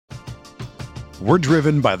We're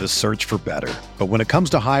driven by the search for better. But when it comes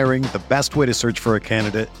to hiring, the best way to search for a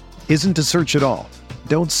candidate isn't to search at all.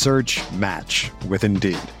 Don't search, match with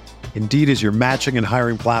Indeed. Indeed is your matching and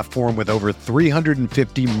hiring platform with over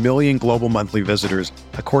 350 million global monthly visitors,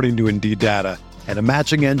 according to Indeed data, and a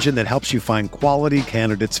matching engine that helps you find quality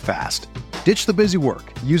candidates fast. Ditch the busy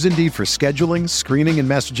work. Use Indeed for scheduling, screening, and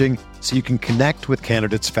messaging so you can connect with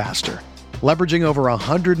candidates faster. Leveraging over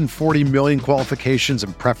 140 million qualifications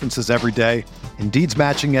and preferences every day, Indeed's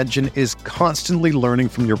matching engine is constantly learning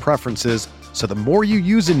from your preferences, so the more you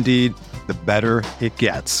use Indeed, the better it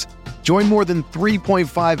gets. Join more than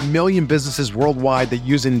 3.5 million businesses worldwide that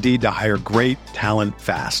use Indeed to hire great talent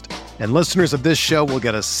fast. And listeners of this show will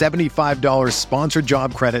get a $75 sponsored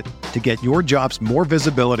job credit to get your jobs more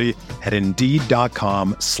visibility at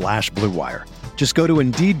Indeed.com/Blue Wire. Just go to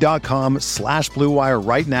Indeed.com/Blue Wire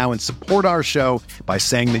right now and support our show by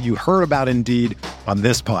saying that you heard about Indeed on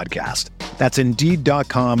this podcast. That's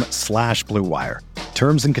Indeed.com/Blue Wire.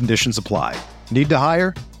 Terms and conditions apply. Need to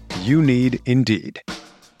hire? You need Indeed.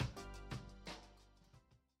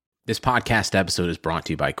 This podcast episode is brought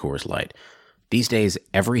to you by Coors Light. These days,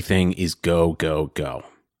 everything is go, go, go.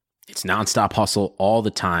 It's nonstop hustle all the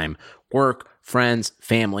time. Work, friends,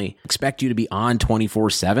 family, expect you to be on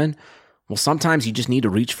 24/7. Well, sometimes you just need to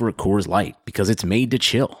reach for a Coors Light because it's made to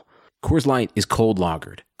chill. Coors Light is cold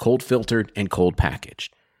lagered, cold filtered, and cold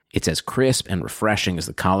packaged. It's as crisp and refreshing as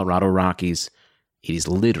the Colorado Rockies. It is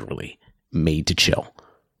literally made to chill.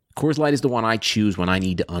 Coors Light is the one I choose when I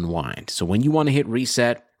need to unwind. So when you want to hit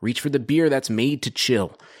reset, reach for the beer that's made to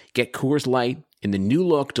chill. Get Coors Light in the new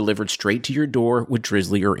look delivered straight to your door with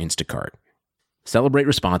Drizzly or Instacart. Celebrate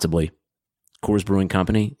responsibly. Coors Brewing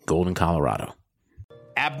Company, Golden, Colorado.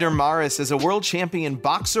 Abner Mares is a world champion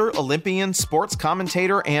boxer, Olympian, sports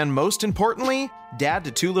commentator, and most importantly, dad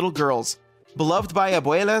to two little girls. Beloved by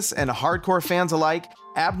abuelas and hardcore fans alike,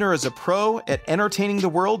 Abner is a pro at entertaining the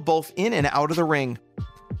world both in and out of the ring.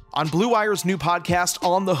 On Blue Wire's new podcast,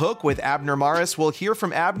 On the Hook with Abner Mares, we'll hear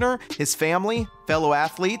from Abner, his family, fellow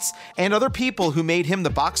athletes, and other people who made him the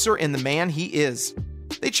boxer and the man he is.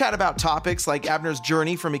 They chat about topics like Abner's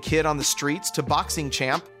journey from a kid on the streets to boxing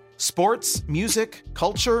champ, sports, music,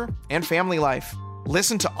 culture, and family life.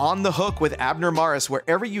 Listen to On the Hook with Abner Mares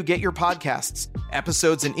wherever you get your podcasts.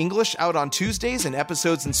 Episodes in English out on Tuesdays and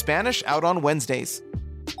episodes in Spanish out on Wednesdays.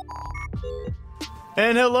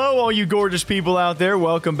 And hello, all you gorgeous people out there.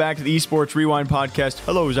 Welcome back to the Esports Rewind podcast.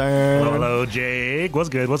 Hello, Zan. Hello, Jake. What's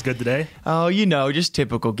good? What's good today? Oh, you know, just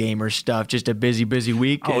typical gamer stuff. Just a busy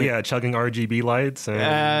week. Oh, yeah, chugging RGB lights.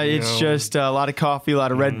 And, it's just a lot of coffee, a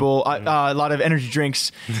lot of Red Bull, a lot of energy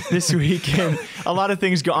drinks this week, and a lot of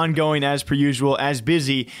things ongoing as per usual, as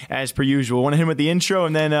busy as per usual. Want to hit him with the intro,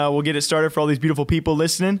 and then we'll get it started for all these beautiful people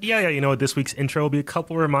listening? Yeah, you know what? This week's intro will be a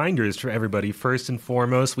couple reminders for everybody. First and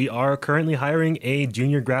foremost, we are currently hiring a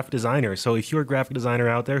junior graphic designer. So if you're a graphic designer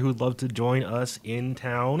out there who'd love to join us in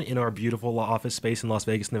town in our beautiful office space in Las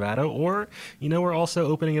Vegas, Nevada, or, you know, we're also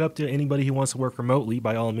opening it up to anybody who wants to work remotely,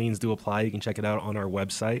 by all means, do apply. You can check it out on our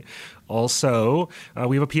website. Also,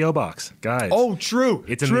 we have a P.O. box, guys. Oh, true.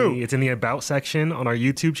 It's in the About section on our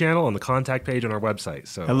YouTube channel, on the contact page on our website.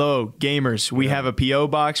 So, hello, gamers. We have a P.O.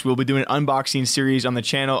 box. We'll be doing an unboxing series on the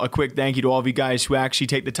channel. A quick thank you to all of you guys who actually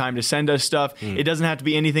take the time to send us stuff. It doesn't have to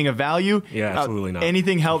be anything of value. Yeah, absolutely not.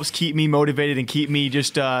 Anything helps keep me motivated and keep me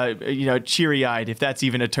just, cheery-eyed, if that's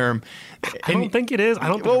even a term. I don't think it is. I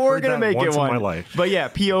don't think well, I've we're heard going to that make once it one. in my life. But yeah,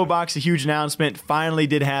 P.O. Box, a huge announcement. Finally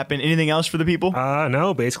did happen. Anything else for the people?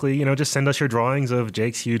 No, basically, just send us your drawings of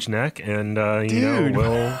Jake's huge neck, and,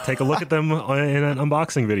 we'll take a look at them in an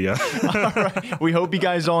unboxing video. All right. We hope you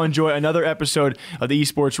guys all enjoy another episode of the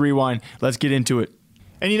Esports Rewind. Let's get into it.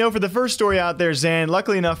 And for the first story out there, Zan,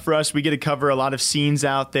 luckily enough for us, we get to cover a lot of scenes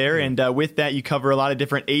out there. And with that, you cover a lot of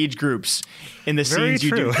different age groups in the scenes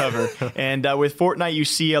you do cover. And with Fortnite, you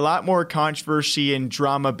see a lot more controversy and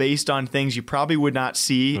drama based on things you probably would not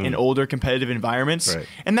see in older competitive environments. Right.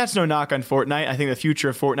 And that's no knock on Fortnite. I think the future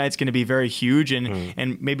of Fortnite is going to be very huge,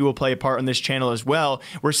 and maybe we'll play a part on this channel as well.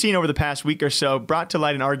 We're seeing over the past week or so brought to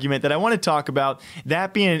light an argument that I want to talk about,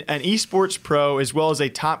 that being an esports pro as well as a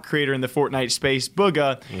top creator in the Fortnite space,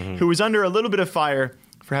 Bugha, who was under a little bit of fire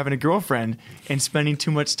for having a girlfriend and spending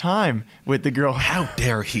too much time with the girl. How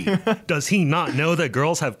dare he? Does he not know that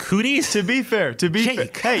girls have cooties? To be fair,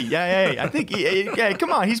 hey, I think,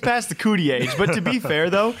 come on, he's past the cootie age. But to be fair,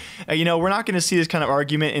 though, we're not going to see this kind of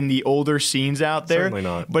argument in the older scenes out there. Certainly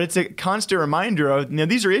not. But it's a constant reminder of,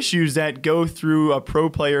 these are issues that go through a pro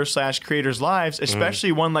player / creator's lives,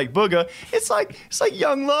 especially one like Bugha. It's like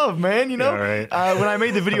young love, man. Yeah, right. When I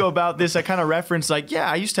made the video about this, I kind of referenced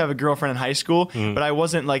I used to have a girlfriend in high school, but I wasn't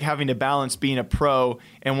wasn't like having to balance being a pro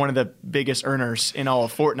and one of the biggest earners in all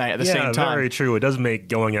of Fortnite at the same time. Yeah, very true. It does make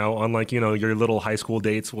going out on like, your little high school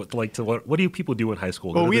dates. What do people do in high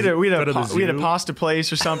school? Well, we had a pasta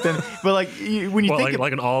place or something. But like when you think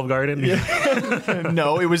like an Olive Garden. Yeah.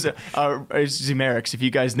 No, it was Zimerix. If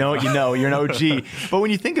you guys know it, you know you're an OG. But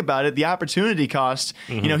when you think about it, the opportunity cost.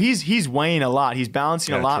 He's weighing a lot. He's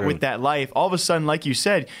balancing a lot with that life. All of a sudden, like you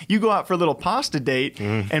said, you go out for a little pasta date,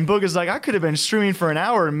 and Booga's like, I could have been streaming for an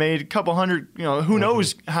hour and made a couple hundred. Who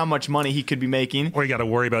knows how much money he could be making. Or you got to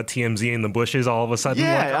worry about TMZ in the bushes all of a sudden.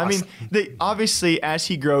 Yeah, I mean, obviously as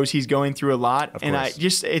he grows, he's going through a lot, and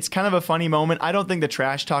it's kind of a funny moment. I don't think the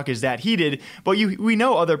trash talk is that heated, but we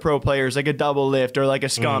know other pro players like a Double Lift or like a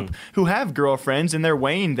Scump who have girlfriends, and they're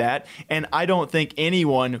weighing that. And I don't think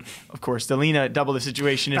anyone, of course, the Lena Double Lift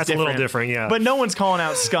situation is That's different. A little different, yeah. But no one's calling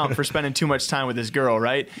out Scump for spending too much time with his girl,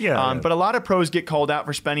 right? Yeah. But a lot of pros get called out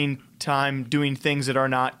for spending time doing things that are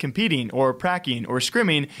not competing or pracking or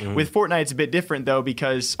scrimming. With Fortnite, it's a bit different, though,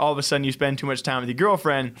 because all of a sudden you spend too much time with your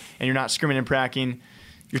girlfriend and you're not scrimming and pracking.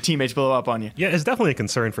 Your teammates blow up on you. Yeah, it's definitely a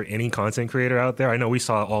concern for any content creator out there. I know we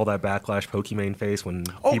saw all that backlash Pokimane face when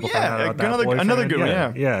people found out about that boyfriend. Another good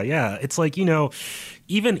one, yeah. It's like,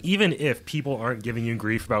 even if people aren't giving you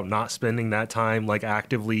grief about not spending that time like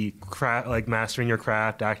actively mastering your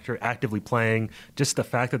craft, actively playing, just the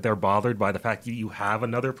fact that they're bothered by the fact that you have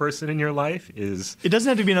another person in your life it doesn't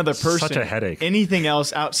have to be another person. Such a headache. Anything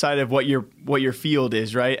else outside of what your field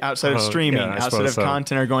is, right? Outside of streaming, outside of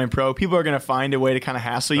content or going pro, people are going to find a way to kind of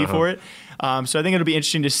hassle you for it. So I think it'll be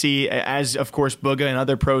interesting to see as, of course, Booga and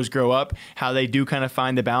other pros grow up, how they do kind of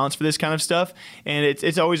find the balance for this kind of stuff. And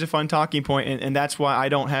it's always a fun talking point, and that's why I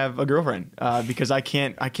don't have a girlfriend, because I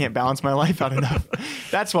can't balance my life out enough.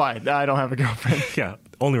 That's why I don't have a girlfriend. Yeah,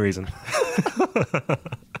 only reason.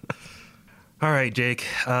 All right, Jake,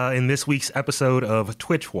 in this week's episode of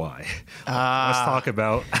Twitch Why, let's talk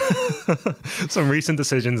about some recent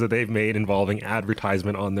decisions that they've made involving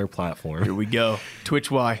advertisement on their platform. Here we go.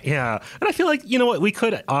 Twitch Why. Yeah. And I feel like, we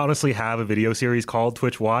could honestly have a video series called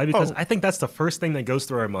Twitch Why, because I think that's the first thing that goes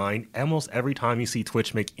through our mind almost every time you see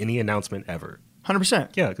Twitch make any announcement ever. 100%.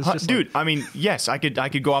 Yeah, dude. I mean, yes, I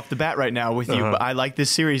could go off the bat right now with you, but I like this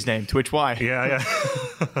series name, Twitch Why. Yeah.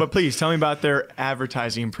 But please tell me about their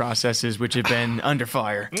advertising processes, which have been under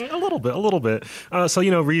fire. A little bit.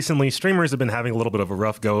 So recently streamers have been having a little bit of a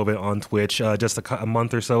rough go of it on Twitch. Just a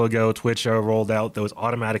month or so ago, Twitch rolled out those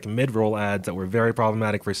automatic mid-roll ads that were very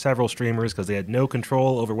problematic for several streamers because they had no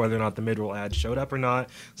control over whether or not the mid-roll ads showed up or not.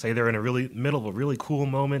 Say they're in a really middle of a really cool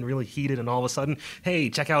moment, really heated, and all of a sudden, hey,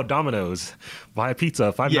 check out Domino's. Buy a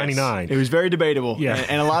pizza, $5.99. Yes, it was very debatable. Yeah.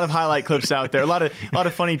 And a lot of highlight clips out there. A lot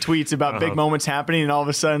of funny tweets about big moments happening, and all of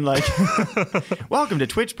a sudden, like, welcome to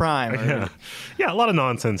Twitch Prime. Yeah, a lot of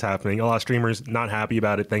nonsense happening. A lot of streamers not happy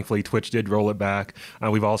about it. Thankfully, Twitch did roll it back.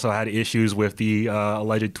 We've also had issues with the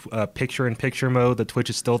alleged picture-in-picture mode that Twitch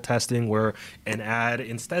is still testing, where an ad,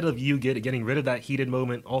 instead of you getting rid of that heated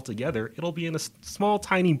moment altogether, it'll be in a small,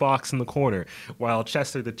 tiny box in the corner, while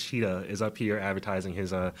Chester the Cheetah is up here advertising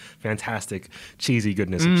his fantastic cheesy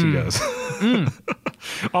goodness of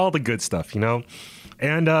Cheetos. All the good stuff,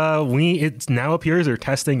 And it now appears they're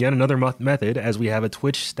testing yet another method, as we have a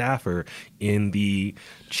Twitch staffer in the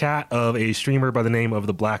chat of a streamer by the name of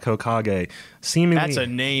the Black Hokage. Seemingly, that's a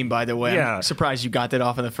name, by the way. Yeah. I'm surprised you got that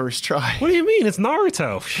off in the first try. What do you mean? It's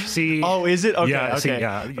Naruto. See? Oh, is it? Okay. Yeah, okay. See,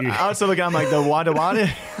 yeah. I was looking, I'm like, the Wada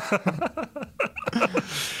Wada?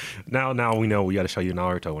 Now we know we got to show you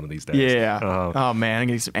Naruto one of these days. Yeah. Oh, man. I'm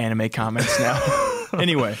getting some anime comments now.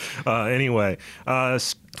 Anyway,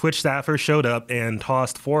 Twitch staffer showed up and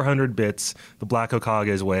tossed 400 bits the Black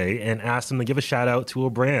Hokage's way and asked him to give a shout out to a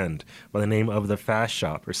brand by the name of the Fast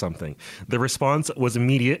Shop or something. The response was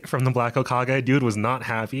immediate from the Black Hokage. Dude was not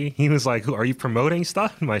happy. He was like, are you promoting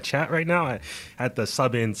stuff in my chat right now? I had to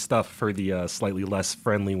sub in stuff for the slightly less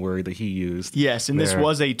friendly word that he used. Yes, and this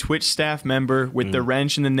was a Twitch staff member with the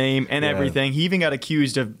wrench in the name and everything. He even got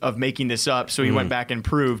accused of making this up, so he went back and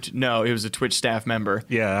proved, no, it was a Twitch staff member.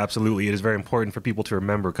 Yeah, absolutely. It is very important for people to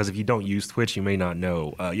remember, because if you don't use Twitch, you may not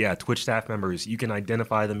know. Twitch staff members, you can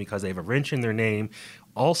identify them because they have a wrench in their name.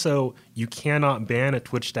 Also, you cannot ban a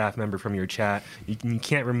Twitch staff member from your chat. You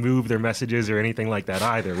can't remove their messages or anything like that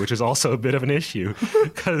either, which is also a bit of an issue,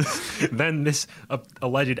 because then this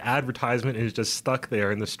alleged advertisement is just stuck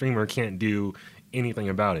there and the streamer can't do anything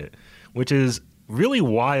about it, which is really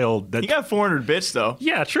wild that He got 400 bits, though.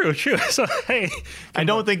 Yeah, true. So, hey. I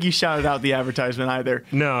don't think he shouted out the advertisement either.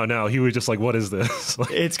 No. He was just like, what is this?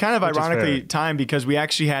 It's kind of ironically timed because we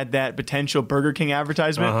actually had that potential Burger King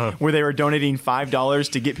advertisement where they were donating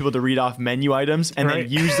 $5 to get people to read off menu items and then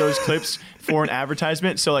use those clips for an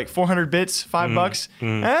advertisement. So like 400 bits,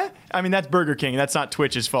 $5. I mean, that's Burger King. That's not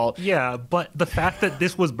Twitch's fault. Yeah, but the fact that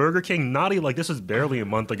this was Burger King, this was barely a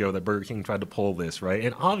month ago that Burger King tried to pull this, right?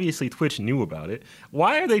 And obviously Twitch knew about it.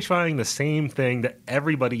 Why are they trying the same thing that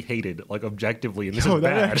everybody hated, like objectively? And this is bad.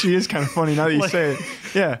 That actually is kind of funny now that you say it.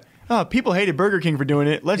 Yeah. Oh, people hated Burger King for doing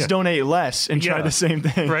it. Let's donate less and try the same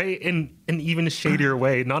thing. Right? And even a shadier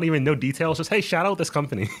way, no details, just, hey, shout out this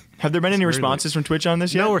company. Have there been any responses from Twitch on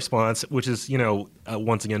this yet? No response, which is,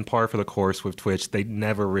 once again, par for the course with Twitch. They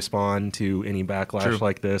never respond to any backlash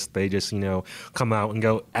like this. They just, come out and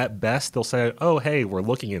go, at best, they'll say, oh, hey, we're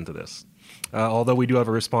looking into this. Although we do have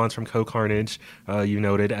a response from CoCarnage, you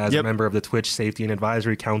noted, as a member of the Twitch Safety and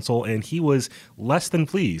Advisory Council, and he was less than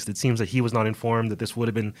pleased. It seems that he was not informed that this would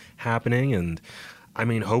have been happening, and I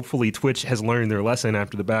mean, hopefully Twitch has learned their lesson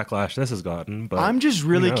after the backlash this has gotten. But I'm just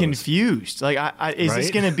really confused. Like, is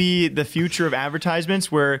this going to be the future of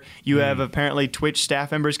advertisements where you have apparently Twitch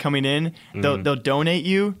staff members coming in, they'll donate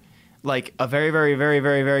you like a very, very, very,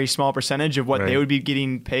 very, very small percentage of what they would be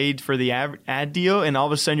getting paid for the ad deal, and all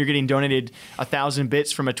of a sudden you're getting donated 1,000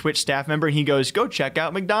 bits from a Twitch staff member, and he goes, "Go check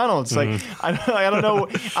out McDonald's." Like, I don't know.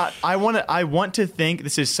 I want to think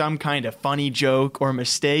this is some kind of funny joke or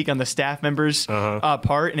mistake on the staff members'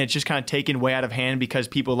 part, and it's just kind of taken way out of hand because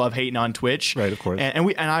people love hating on Twitch, right? Of course. And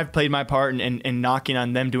I've played my part in knocking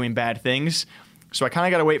on them doing bad things. So I kind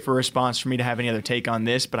of got to wait for a response for me to have any other take on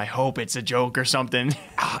this, but I hope it's a joke or something.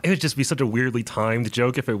 It would just be such a weirdly timed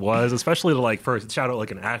joke if it was, especially to first shout out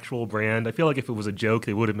like an actual brand. I feel like if it was a joke,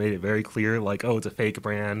 they would have made it very clear, like, oh, it's a fake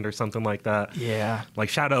brand or something like that. Yeah. Like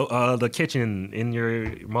shout out the kitchen in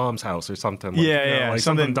your mom's house or something. Like,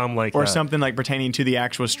 something dumb like that. Or something like pertaining to the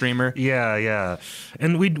actual streamer. Yeah.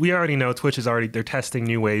 And we already know Twitch they're testing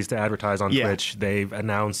new ways to advertise on Twitch. They've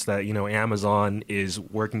announced that, Amazon is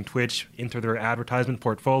working Twitch into their advertisement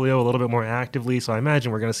portfolio a little bit more actively, so I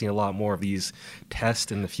imagine we're going to see a lot more of these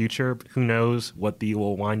tests in the future. Who knows what they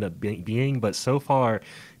will wind up being, but so far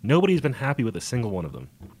nobody's been happy with a single one of them.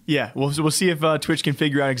 Yeah, we'll see if Twitch can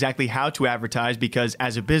figure out exactly how to advertise, because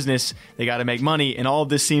as a business they got to make money, and all of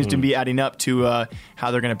this seems to be adding up to how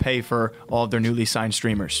they're going to pay for all of their newly signed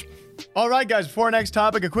streamers. All right, guys, before our next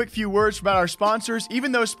topic, a quick few words about our sponsors.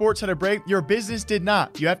 Even though sports had a break, your business did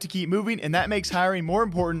not. You have to keep moving, and that makes hiring more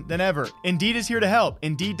important than ever. Indeed is here to help.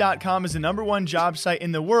 Indeed.com is the #1 job site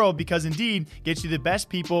in the world because Indeed gets you the best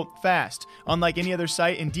people fast. Unlike any other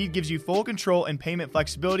site, Indeed gives you full control and payment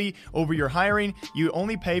flexibility over your hiring. You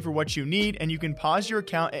only pay for what you need, and you can pause your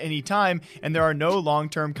account at any time, and there are no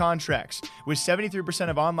long-term contracts. With 73%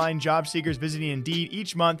 of online job seekers visiting Indeed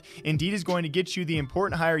each month, Indeed is going to get you the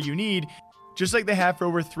important hire you need, just like they have for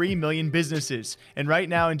over 3 million businesses. And right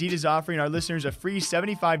now, Indeed is offering our listeners a free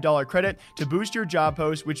 $75 credit to boost your job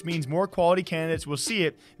post, which means more quality candidates will see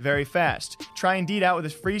it very fast. Try Indeed out with a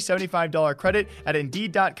free $75 credit at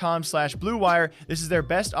Indeed.com/BlueWire. This is their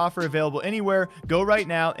best offer available anywhere. Go right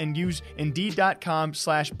now and use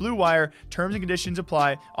Indeed.com/BlueWire. Terms and conditions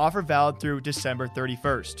apply. Offer valid through December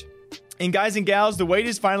 31st. And guys and gals, the wait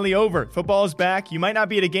is finally over. Football is back. You might not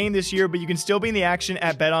be at a game this year, but you can still be in the action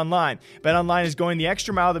at BetOnline. BetOnline is going the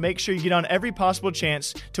extra mile to make sure you get on every possible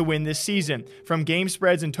chance to win this season. From game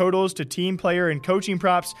spreads and totals to team, player, and coaching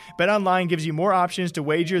props, BetOnline gives you more options to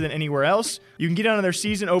wager than anywhere else. You can get on their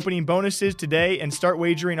season opening bonuses today and start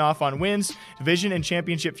wagering off on wins, division, and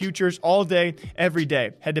championship futures all day, every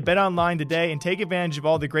day. Head to BetOnline today and take advantage of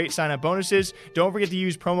all the great sign-up bonuses. Don't forget to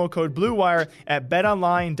use promo code BlueWire at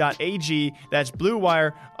betonline.ag. That's Blue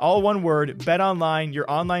Wire, all one word. BetOnline,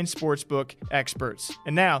 your online sportsbook experts.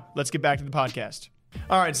 And now, let's get back to the podcast.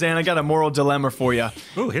 All right, Zan, I got a moral dilemma for you.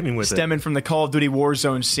 Oh, hit me with it. Stemming from the Call of Duty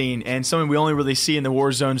Warzone scene, and something we only really see in the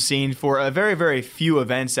Warzone scene for a very, very few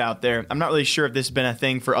events out there. I'm not really sure if this has been a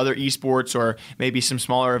thing for other esports or maybe some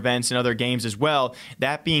smaller events in other games as well.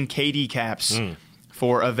 That being KD caps.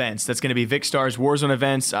 For events. That's going to be Vikkstar's Warzone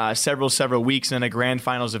events, several weeks, and then a grand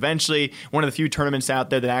finals eventually. One of the few tournaments out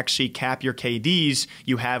there that actually cap your KDs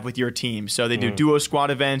you have with your team. So they do duo squad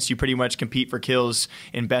events. You pretty much compete for kills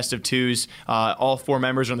in best of twos. All 4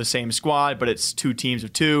 members are on the same squad, but it's 2 teams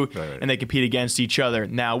of 2, and they compete against each other.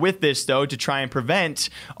 Now, with this, though, to try and prevent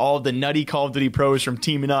all the nutty Call of Duty pros from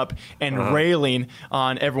teaming up and railing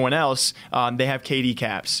on everyone else, they have KD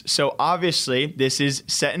caps. So obviously, this is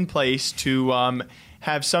set in place to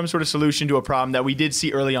have some sort of solution to a problem that we did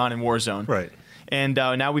see early on in Warzone. Right. And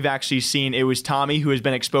now we've actually seen it was Tommy who has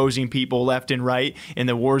been exposing people left and right in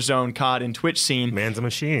the Warzone, COD, and Twitch scene. Man's a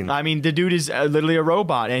machine. I mean, the dude is literally a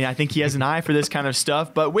robot, and I think he has an eye for this kind of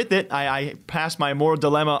stuff. But with it, I pass my moral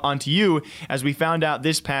dilemma onto you, as we found out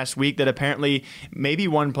this past week that apparently maybe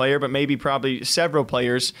one player, but maybe probably several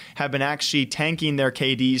players have been actually tanking their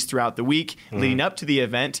KDs throughout the week leading up to the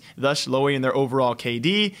event, thus lowering their overall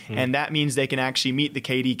KD, and that means they can actually meet the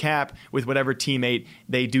KD cap with whatever teammate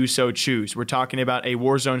they do so choose. We're talking about a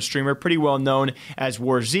Warzone streamer pretty well known as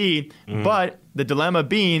WarZ, but the dilemma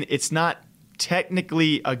being it's not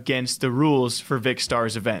technically against the rules for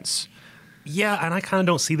Vikkstar's events. Yeah, and I kind of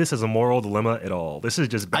don't see this as a moral dilemma at all. This is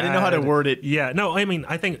just bad. I didn't know how to word it. Yeah, no, I mean,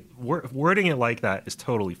 I think wording it like that is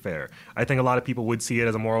totally fair. I think a lot of people would see it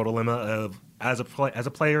as a moral dilemma of, as a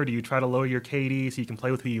player, do you try to lower your KD so you can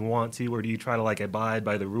play with who you want to, or do you try to like abide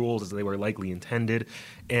by the rules as they were likely intended?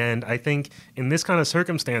 And I think in this kind of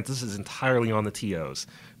circumstance, this is entirely on the TOs,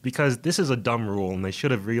 because this is a dumb rule and they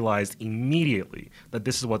should have realized immediately that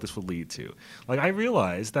this is what this would lead to. Like, I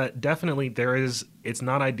realize that definitely it's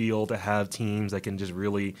not ideal to have teams that can just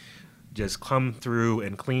really just come through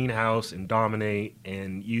and clean house and dominate,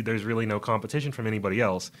 and there's really no competition from anybody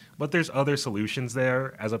else. But there's other solutions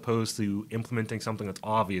there, as opposed to implementing something that's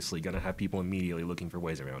obviously going to have people immediately looking for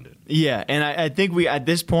ways around it. Yeah, and I think at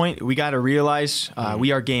this point, we got to realize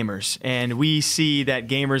we are gamers, and we see that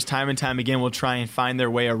gamers time and time again will try and find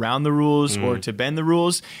their way around the rules or to bend the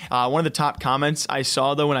rules. One of the top comments I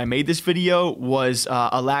saw, though, when I made this video was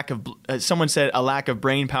someone said a lack of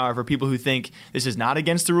brain power for people who think this is not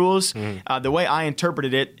against the rules. The way I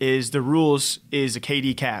interpreted it is the rules is a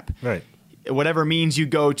KD cap. Right. Whatever means you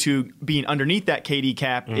go to being underneath that KD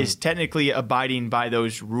cap is technically abiding by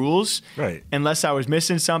those rules. Right. Unless I was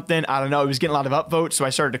missing something. I don't know. It was getting a lot of upvotes, so I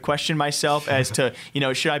started to question myself as to,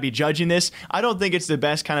 should I be judging this? I don't think it's the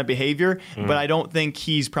best kind of behavior, but I don't think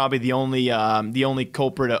he's probably the only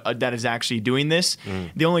culprit that is actually doing this.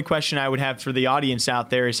 The only question I would have for the audience out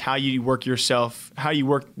there is how you work yourself,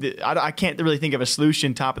 I can't really think of a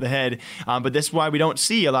solution top of the head, but this is why we don't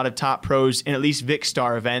see a lot of top pros in at least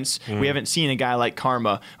Vikkstar events. We haven't seen a guy like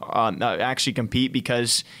Karma actually compete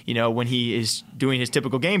because, when he is doing his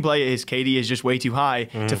typical gameplay, his KD is just way too high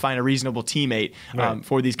to find a reasonable teammate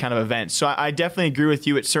for these kind of events. So I definitely agree with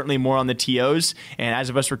you. It's certainly more on the TOs. And as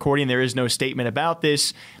of us recording, there is no statement about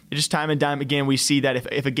this. Just time and time again, we see that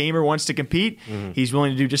if a gamer wants to compete, he's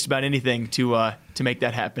willing to do just about anything to make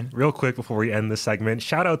that happen. Real quick before we end this segment,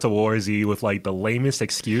 shout out to WarZ with like the lamest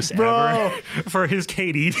excuse ever for his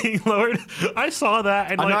KD being lowered. I saw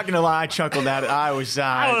that, and I'm not gonna lie, I chuckled at it. I was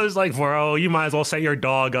like, bro, you might as well say your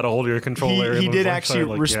dog got a hold of your controller. He did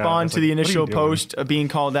actually respond to the initial post being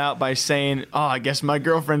called out by saying, "Oh, I guess my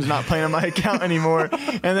girlfriend's not playing on my account anymore."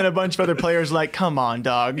 And then a bunch of other players like, "Come on,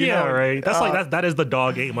 dog." Right. That's that is the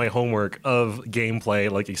dog ate my homework of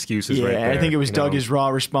gameplay like excuses right there. I think it was Doug is Raw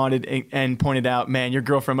responded and pointed out, man, your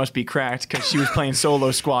girlfriend must be cracked because she was playing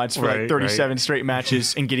solo squads for like 37 straight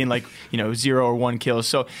matches and getting like 0 or 1 kills.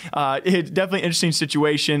 So it's definitely an interesting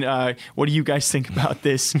situation. What do you guys think about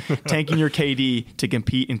this? Tanking your KD to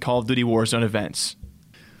compete in Call of Duty Warzone events.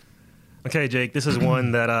 Okay, Jake, this is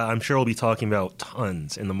one that I'm sure we'll be talking about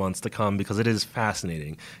tons in the months to come because it is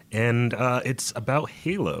fascinating. And it's about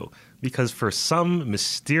Halo, because for some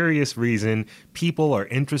mysterious reason, people are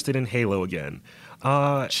interested in Halo again.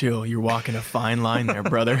 Chill, you're walking a fine line there,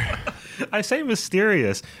 brother. I say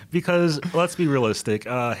mysterious because, let's be realistic,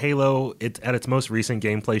 Halo, at its most recent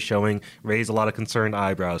gameplay showing, raised a lot of concerned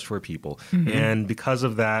eyebrows for people. And because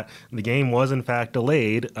of that, the game was in fact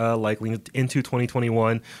delayed, likely into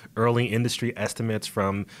 2021. Early industry estimates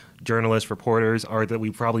from journalists, reporters are that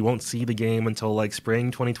we probably won't see the game until like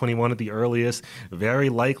spring 2021 at the earliest. Very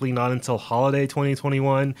likely not until holiday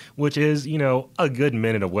 2021, which is, a good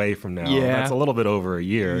minute away from now. Yeah. That's a little bit over a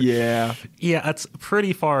year. Yeah. Yeah, that's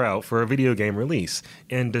pretty far out for a video game release.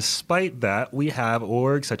 And despite that, we have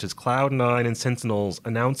orgs such as Cloud9 and Sentinels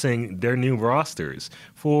announcing their new rosters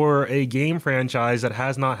for a game franchise that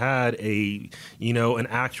has not had an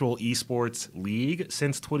actual esports league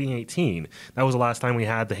since 2018. That was the last time we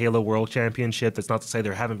had the Halo World Championship. That's not to say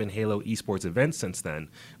there haven't been Halo esports events since then,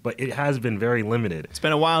 but it has been very limited. It's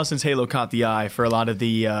been a while since Halo caught the eye for a lot of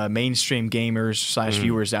the mainstream gamers /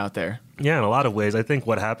 viewers out there. Yeah, in a lot of ways, I think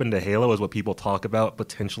what happened to Halo is what people talk about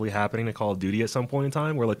potentially happening to Call of Duty at some point in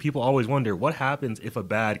time, where like people always wonder what happens if a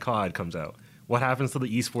bad COD comes out. What happens to the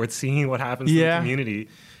esports scene? What happens to the community?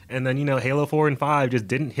 And then, Halo 4 and 5 just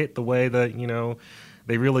didn't hit the way that,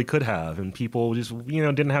 they really could have. And people just,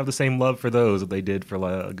 didn't have the same love for those that they did for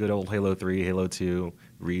like a good old Halo 3, Halo 2,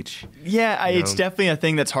 reach. Yeah, it's definitely a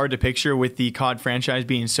thing that's hard to picture with the COD franchise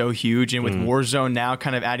being so huge, and with Warzone now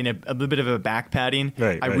kind of adding a little bit of a back padding.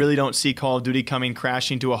 I really don't see Call of Duty coming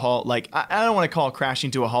crashing to a halt. Like, I don't want to call it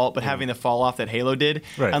crashing to a halt, but having the fall off that Halo did,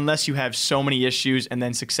 unless you have so many issues and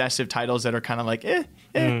then successive titles that are kind of like,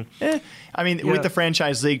 I mean, with the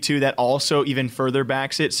franchise league too, that also even further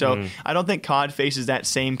backs it. So I don't think COD faces that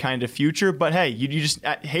same kind of future. But hey, you just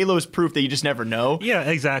Halo is proof that you just never know. Yeah,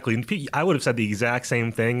 exactly. I would have said the exact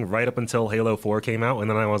same thing right up until Halo 4 came out, and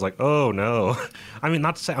then I was like, oh no. I mean,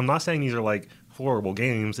 I'm not saying these are like horrible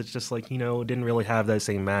games. It's just like, didn't really have that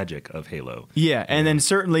same magic of Halo. Yeah, and then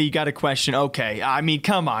certainly you got to question, okay, I mean,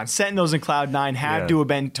 come on, Sentinels and Cloud9 had to have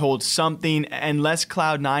been told something, unless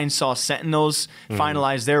Cloud9 saw Sentinels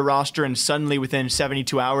finalize their roster and suddenly within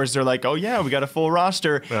 72 hours they're like, oh yeah, we got a full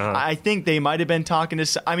roster. I think they might have been talking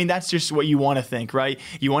to, I mean, that's just what you want to think, right?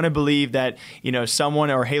 You want to believe that, someone,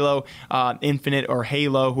 or Halo Infinite or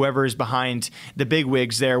Halo, whoever is behind the big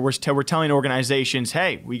wigs there, we're telling organizations,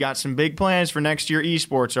 hey, we got some big plans for next year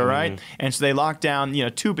esports, all right? And so they locked down,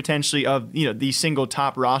 two potentially of, these single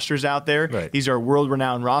top rosters out there. These are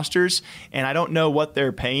world-renowned rosters, and I don't know what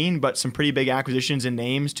they're paying, but some pretty big acquisitions and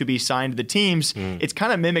names to be signed to the teams. It's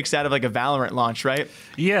kind of mimics that of like a Valorant launch, right?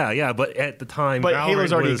 Yeah, but at the time, but Valorant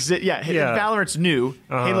Halo's already Valorant's new.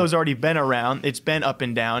 Halo's already been around. It's been up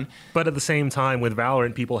and down. But at the same time, with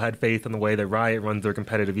Valorant, people had faith in the way that Riot runs their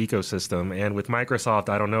competitive ecosystem, and with Microsoft,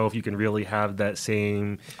 I don't know if you can really have that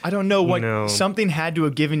same. I don't know what. Something had to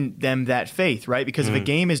have given them that faith, right? Because if a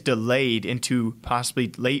game is delayed into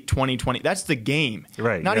possibly late 2020, that's the game.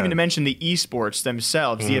 Right. Not even to mention the esports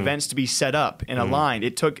themselves, the events to be set up and aligned.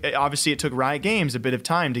 It took Riot Games a bit of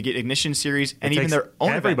time to get Ignition Series and even their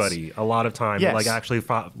own everybody events. A lot of time to actually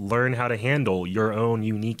learn how to handle your own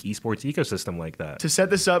unique esports ecosystem like that. To set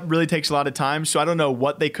this up really takes a lot of time, so I don't know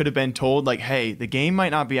what they could have been told, like, hey, the game might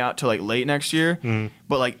not be out till like late next year,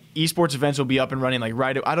 but like esports events will be up and running like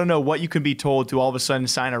right. I don't know what you could be told to all of a sudden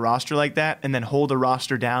sign a roster like that and then hold a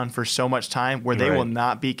roster down for so much time where they will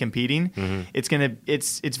not be competing.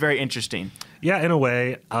 It's very interesting. Yeah, in a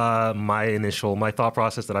way, my thought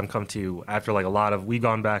process that I'm come to after like we've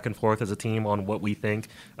gone back and forth as a team on what we think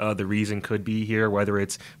the reason could be here, whether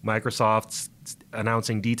it's Microsoft's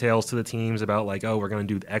announcing details to the teams about like, oh, we're going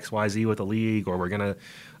to do XYZ with the league, or we're going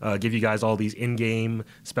to give you guys all these in-game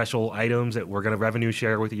special items that we're going to revenue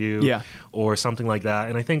share with you, or something like that.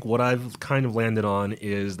 And I think what I've kind of landed on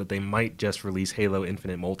is that they might just release Halo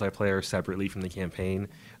Infinite multiplayer separately from the campaign.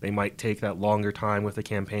 They might take that longer time with the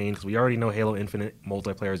campaign, because we already know Halo Infinite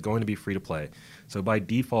multiplayer is going to be free to play. So by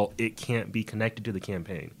default, it can't be connected to the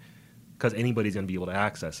campaign because anybody's going to be able to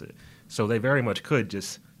access it. So they very much could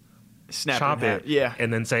just chop it,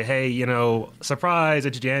 and then say, hey, surprise,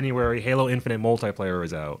 it's January, Halo Infinite multiplayer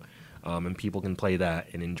is out, and people can play that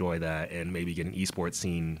and enjoy that, and maybe get an esports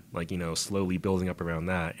scene, like, slowly building up around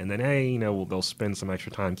that, and then, hey, they'll spend some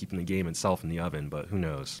extra time keeping the game itself in the oven, but who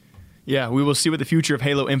knows? Yeah, we will see what the future of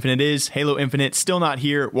Halo Infinite is. Halo Infinite still not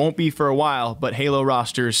here, won't be for a while, but Halo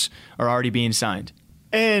rosters are already being signed.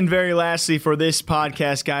 And very lastly for this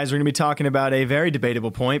podcast, guys, we're going to be talking about a very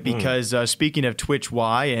debatable point because speaking of Twitch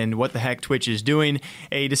Y and what the heck Twitch is doing,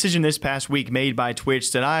 a decision this past week made by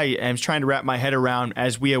Twitch that I am trying to wrap my head around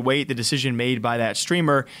as we await the decision made by that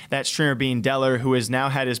streamer being Deller, who has now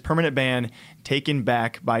had his permanent ban taken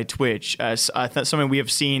back by Twitch. Something we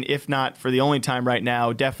have seen, if not for the only time right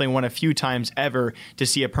now, definitely one of few times ever to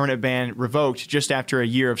see a permanent ban revoked just after a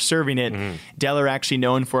year of serving it. Deller actually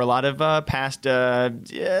known for a lot of past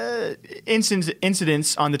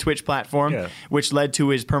incidents on the Twitch platform, which led to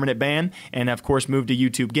his permanent ban, and of course moved to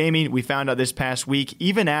YouTube Gaming. We found out this past week,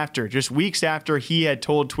 even after, just weeks after he had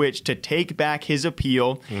told Twitch to take back his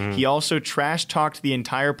appeal, he also trash-talked the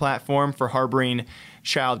entire platform for harboring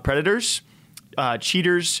child predators,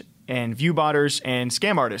 cheaters, and view botters and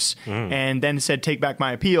scam artists, and then said, take back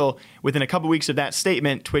my appeal. Within a couple weeks of that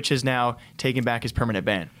statement, Twitch has now taken back his permanent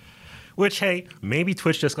ban. Which, hey, maybe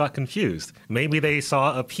Twitch just got confused. Maybe they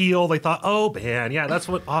saw appeal. They thought, oh, man, yeah,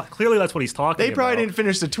 clearly that's what he's talking about. They probably didn't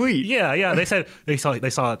finish the tweet. Yeah. They said they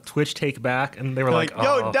saw Twitch take back, and they were like, oh.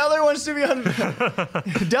 Yo, Deller wants to be on.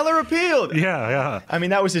 Deller appealed. Yeah. I mean,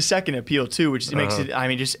 that was his second appeal, too, which makes it, I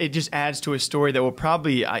mean, it just adds to a story that will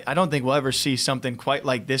probably, I don't think we'll ever see something quite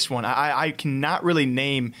like this one. I cannot really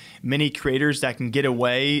name many creators that can get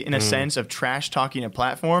away, in a sense, of trash talking a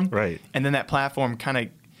platform. Right. And then that platform kind of.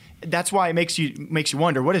 That's why it makes you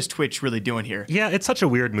wonder, what is Twitch really doing here? Yeah, it's such a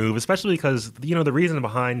weird move, especially because, the reason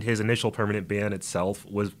behind his initial permanent ban itself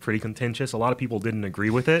was pretty contentious. A lot of people didn't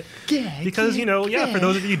agree with it. Because, for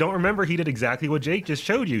those of you who don't remember, he did exactly what Jake just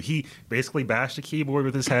showed you. He basically bashed the keyboard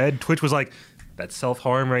with his head. Twitch was like, That's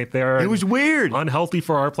self-harm right there. It was weird. Unhealthy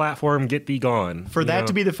for our platform. Get thee gone. For that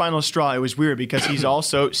to be the final straw, it was weird because he's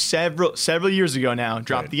also several years ago now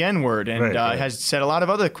dropped the N-word and has said a lot of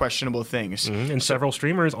other questionable things. And several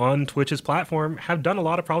streamers on Twitch's platform have done a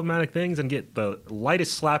lot of problematic things and get the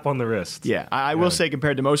lightest slap on the wrist. Yeah, I will say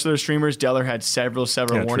compared to most of those streamers, Deller had several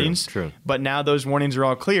warnings. True. But now those warnings are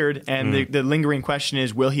all cleared, and the lingering question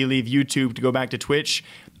is, will he leave YouTube to go back to Twitch?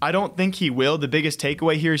 I don't think he will. The biggest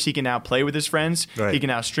takeaway here is he can now play with his friends. Right. He can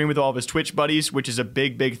now stream with all of his Twitch buddies, which is a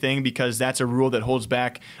big, big thing because that's a rule that holds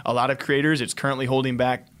back a lot of creators. It's currently holding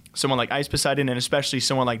back someone like Ice Poseidon and especially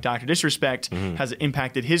someone like Dr. Disrespect has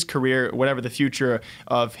impacted his career, whatever the future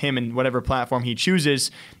of him and whatever platform he chooses.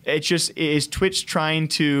 It's just, is Twitch trying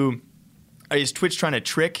to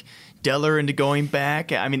trick Deller into going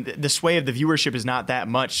back? I mean, the sway of the viewership is not that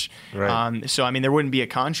much. Right. So, I mean, there wouldn't be a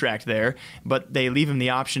contract there, but they leave him the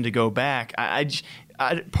option to go back.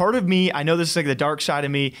 Part of me, I know this is like the dark side of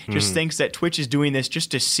me, just thinks that Twitch is doing this just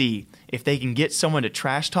to see if they can get someone to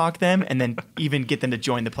trash talk them and then even get them to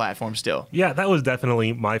join the platform still. Yeah, that was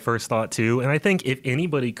definitely my first thought too. And I think if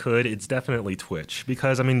anybody could, it's definitely Twitch.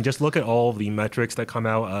 Because, I mean, just look at all of the metrics that come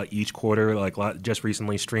out each quarter. Like just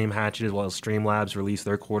recently, Stream Hatchet as well as Streamlabs released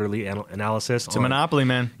their quarterly analysis. It's a monopoly,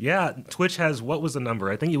 man. Yeah, Twitch has, what was the number?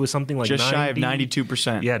 I think it was something like just shy of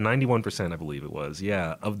 92%. Yeah, 91%, I believe it was.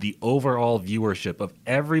 Yeah, of the overall viewership of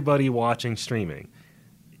everybody watching streaming.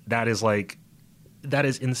 That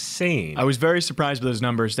is insane. I was very surprised with those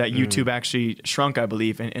numbers that YouTube actually shrunk, I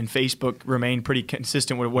believe, and Facebook remained pretty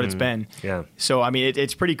consistent with what it's been. Yeah. So, I mean,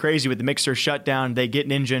 it's pretty crazy with the Mixer shutdown. They get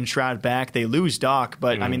Ninja and Shroud back. They lose Doc,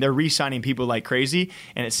 but, I mean, they're re-signing people like crazy.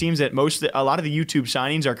 And it seems that a lot of the YouTube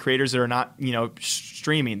signings are creators that are not,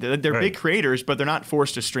 streaming. They're big creators, but they're not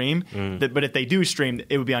forced to stream. But if they do stream,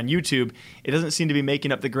 it would be on YouTube. It doesn't seem to be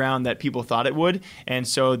making up the ground that people thought it would. And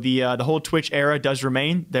so the whole Twitch era does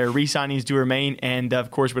remain. Their re-signings do remain. And,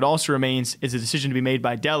 of course, what also remains is a decision to be made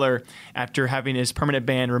by Deller after having his permanent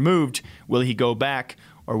ban removed. Will he go back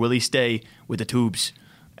or will he stay with the tubes?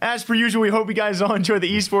 As per usual, we hope you guys all enjoy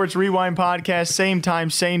the Esports Rewind podcast. Same time,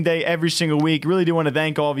 same day, every single week. Really do want to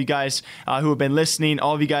thank all of you guys who have been listening,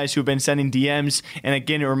 all of you guys who have been sending DMs. And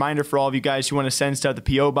again, a reminder for all of you guys who want to send stuff to the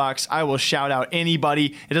P.O. Box. I will shout out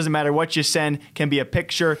anybody. It doesn't matter what you send. Can be a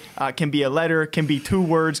picture, can be a letter, can be 2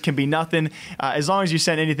 words, can be nothing. As long as you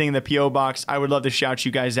send anything in the P.O. Box, I would love to shout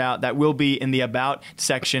you guys out. That will be in the About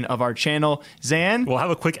section of our channel. Zan? We'll have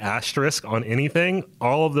a quick asterisk on anything.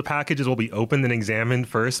 All of the packages will be opened and examined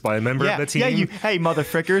first by a member of the team. Hey, mother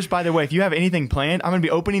frickers, by the way, if you have anything planned, I'm going to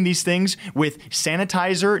be opening these things with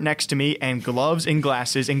sanitizer next to me and gloves and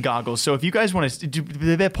glasses and goggles. So if you guys want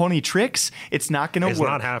to pull any tricks, it's not going to work. It's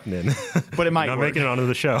not happening. But it might not work. Making it onto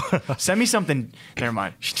the show. Send me something. Never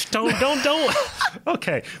mind. Don't.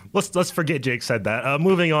 Okay, let's forget Jake said that.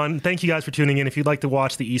 Moving on. Thank you guys for tuning in. If you'd like to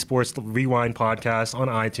watch the Esports Rewind podcast on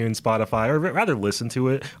iTunes, Spotify, or rather listen to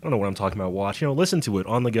it. I don't know what I'm talking about. Watch. Listen to it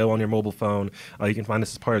on the go on your mobile phone. You can find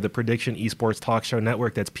us as part of the Prediction Esports Talk Show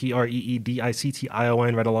Network. That's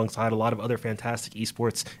PREEDICTION, right alongside a lot of other fantastic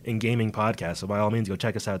esports and gaming podcasts. So by all means, go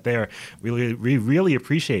check us out there. We really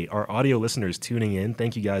appreciate our audio listeners tuning in.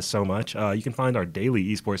 Thank you guys so much. You can find our daily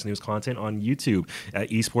esports news content on YouTube at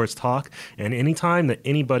Esports Talk. And anytime that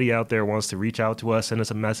anybody out there wants to reach out to us, send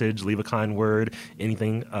us a message, leave a kind word,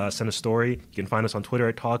 anything, send a story, you can find us on Twitter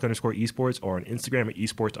at talk_esports or on Instagram at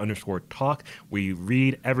esports_talk. We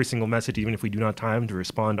read every single message, even if we do not have time to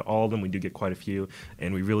respond to all of them. We do get quite a few,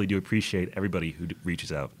 and we really do appreciate everybody who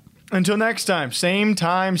reaches out. Until next time, same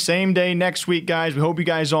day next week, guys. We hope you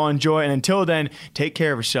guys all enjoy, and until then, take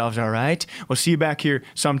care of yourselves, all right? We'll see you back here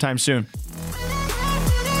sometime soon.